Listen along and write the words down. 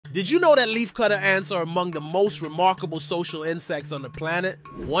Did you know that leafcutter ants are among the most remarkable social insects on the planet?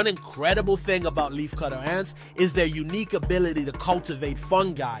 One incredible thing about leafcutter ants is their unique ability to cultivate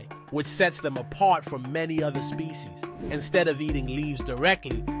fungi, which sets them apart from many other species. Instead of eating leaves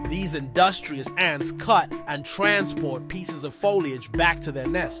directly, these industrious ants cut and transport pieces of foliage back to their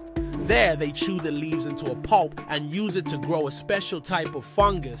nest. There, they chew the leaves into a pulp and use it to grow a special type of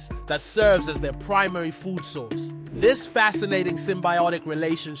fungus that serves as their primary food source. This fascinating symbiotic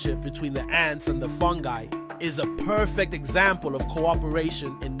relationship between the ants and the fungi is a perfect example of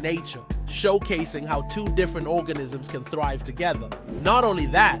cooperation in nature, showcasing how two different organisms can thrive together. Not only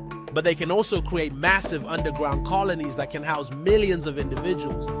that, but they can also create massive underground colonies that can house millions of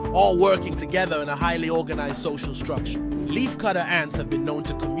individuals, all working together in a highly organized social structure. Leafcutter ants have been known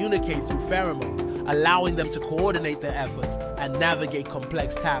to communicate through pheromones, allowing them to coordinate their efforts and navigate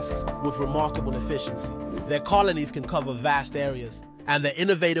complex tasks with remarkable efficiency. Their colonies can cover vast areas, and their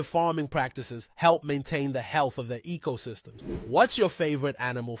innovative farming practices help maintain the health of their ecosystems. What's your favorite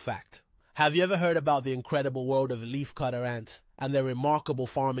animal fact? Have you ever heard about the incredible world of leafcutter ants and their remarkable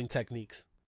farming techniques?